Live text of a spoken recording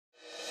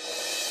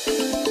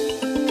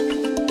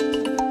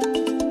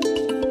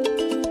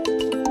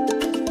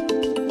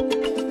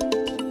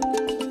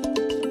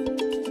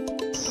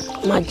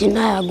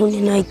Majina yangu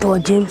ninaitwa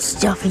James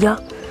Jafia.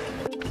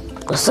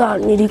 Sasa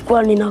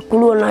nilikuwa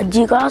ninakulwa na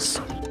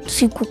jigas,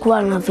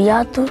 sikukuwa na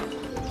viatu,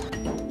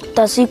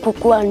 hata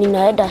sikukuwa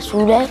ninaenda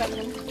shule.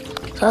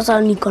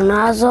 Sasa niko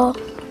nazo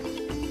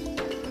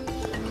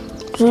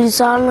nzuri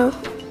sana,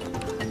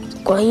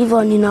 kwa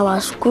hivyo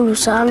ninawashukuru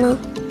sana.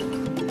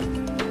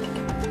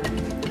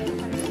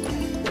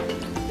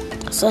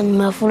 Sasa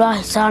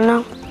nimefurahi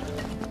sana.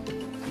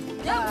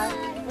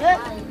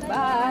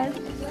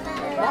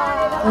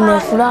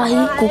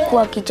 Nimefurahi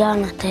kukuwa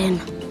kijana tena.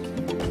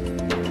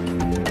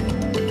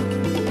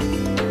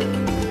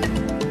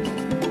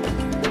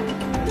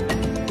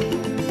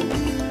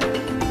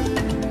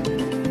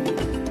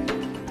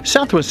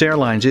 Southwest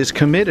Airlines is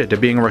committed to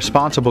being a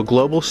responsible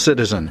global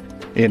citizen.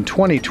 In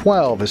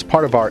 2012, as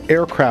part of our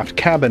aircraft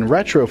cabin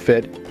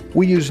retrofit,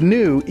 we used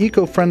new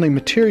eco-friendly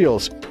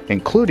materials,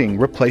 including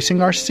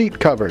replacing our seat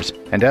covers,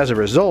 and as a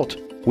result,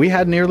 we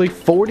had nearly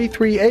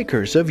 43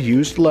 acres of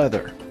used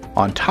leather.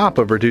 On top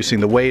of reducing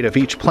the weight of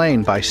each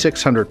plane by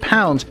 600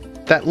 pounds,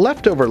 that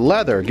leftover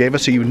leather gave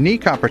us a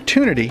unique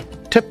opportunity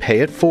to pay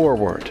it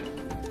forward.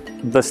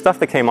 The stuff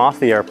that came off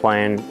the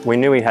airplane, we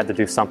knew we had to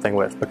do something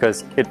with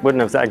because it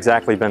wouldn't have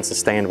exactly been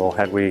sustainable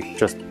had we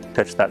just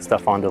pitched that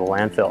stuff onto the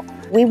landfill.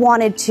 We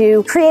wanted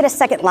to create a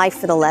second life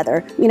for the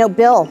leather. You know,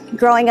 Bill,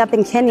 growing up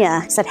in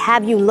Kenya, said,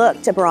 have you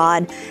looked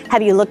abroad?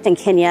 Have you looked in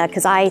Kenya?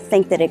 Because I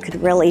think that it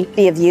could really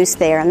be of use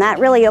there. And that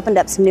really opened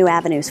up some new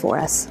avenues for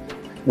us.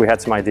 We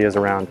had some ideas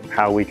around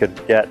how we could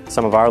get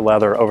some of our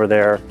leather over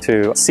there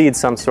to seed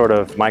some sort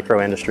of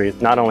micro-industry,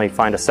 not only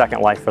find a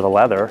second life for the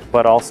leather,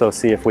 but also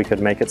see if we could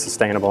make it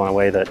sustainable in a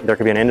way that there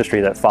could be an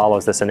industry that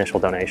follows this initial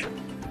donation.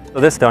 So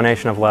this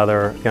donation of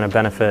leather is going to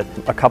benefit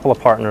a couple of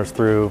partners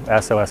through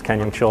SOS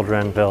Kenyan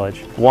Children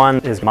Village. One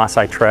is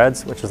Maasai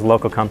Treads, which is a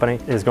local company,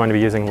 is going to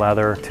be using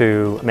leather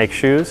to make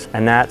shoes,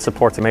 and that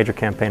supports a major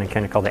campaign in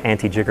Kenya called the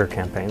Anti-Jigger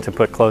campaign to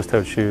put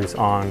closed-toed shoes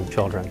on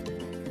children.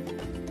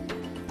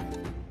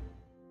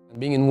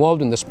 Being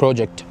involved in this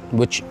project,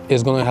 which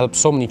is going to help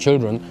so many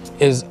children,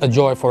 is a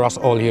joy for us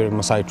all here in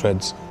Maasai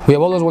Treads. We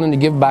have always wanted to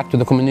give back to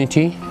the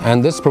community,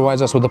 and this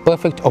provides us with the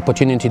perfect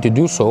opportunity to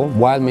do so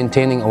while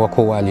maintaining our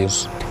core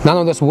values. None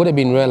of this would have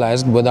been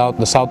realized without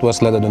the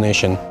Southwest Leather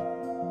donation.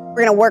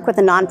 We're going to work with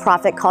a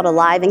nonprofit called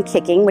Alive and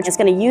Kicking, which is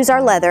going to use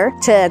our leather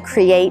to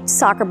create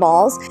soccer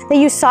balls.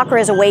 They use soccer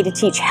as a way to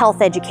teach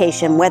health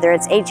education, whether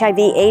it's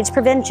HIV/AIDS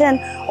prevention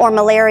or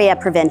malaria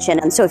prevention.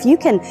 And so if you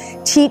can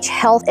teach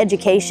health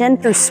education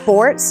through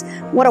sports,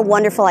 what a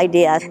wonderful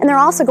idea. And they're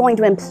also going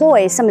to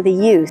employ some of the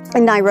youth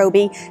in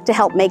Nairobi to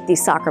help make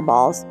these soccer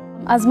balls.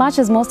 As much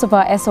as most of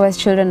our SOS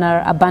children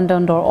are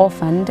abandoned or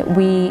orphaned,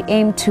 we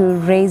aim to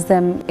raise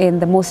them in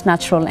the most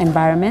natural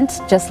environment,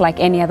 just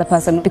like any other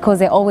person, because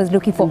they're always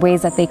looking for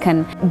ways that they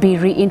can be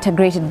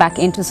reintegrated back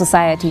into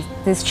society.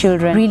 These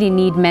children really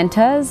need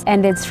mentors,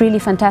 and it's really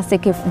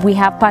fantastic if we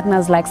have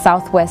partners like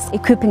Southwest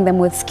equipping them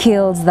with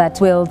skills that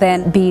will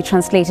then be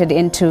translated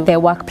into their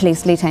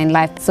workplace later in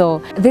life.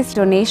 So this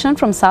donation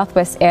from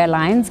Southwest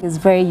Airlines is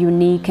very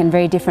unique and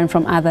very different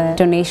from other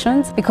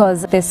donations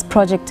because this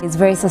project is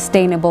very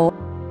sustainable.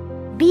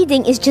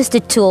 Beading is just a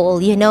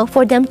tool, you know,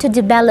 for them to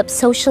develop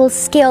social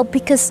skill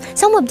because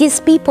some of these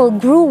people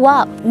grew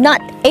up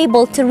not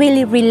able to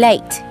really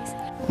relate.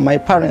 My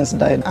parents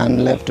died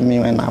and left me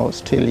when I was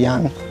still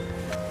young.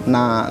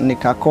 Na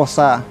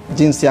nikakosa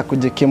jinsi ya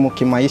kujikimu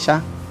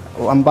kimaisha.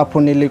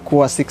 Ambapo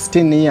nilikuwa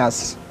 16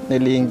 years,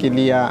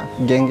 niliingilia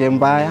genge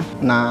mbaya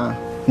na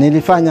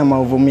nilifanya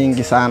maovu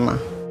mingi sana.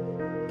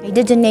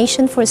 The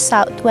donation for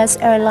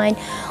Southwest Airlines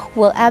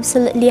will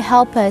absolutely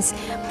help us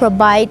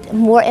provide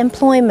more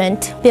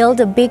employment, build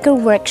a bigger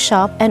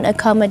workshop and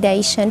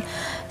accommodation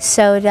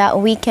so that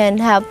we can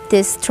have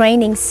this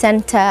training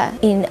center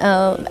in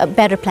a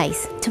better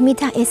place. To me,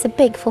 that is a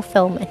big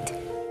fulfillment.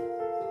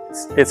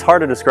 It's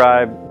hard to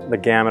describe the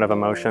gamut of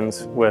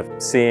emotions with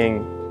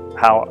seeing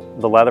how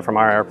the leather from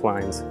our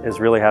airplanes is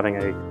really having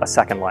a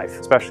second life,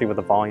 especially with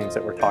the volumes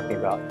that we're talking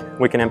about.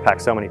 We can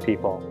impact so many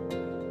people.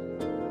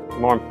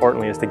 More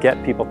importantly is to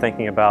get people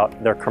thinking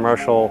about their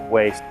commercial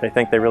waste. They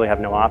think they really have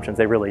no options,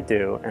 they really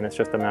do, and it's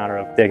just a matter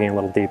of digging a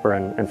little deeper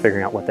and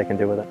figuring out what they can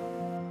do with it.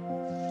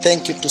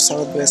 Thank you to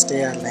Southwest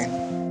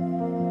Airlines.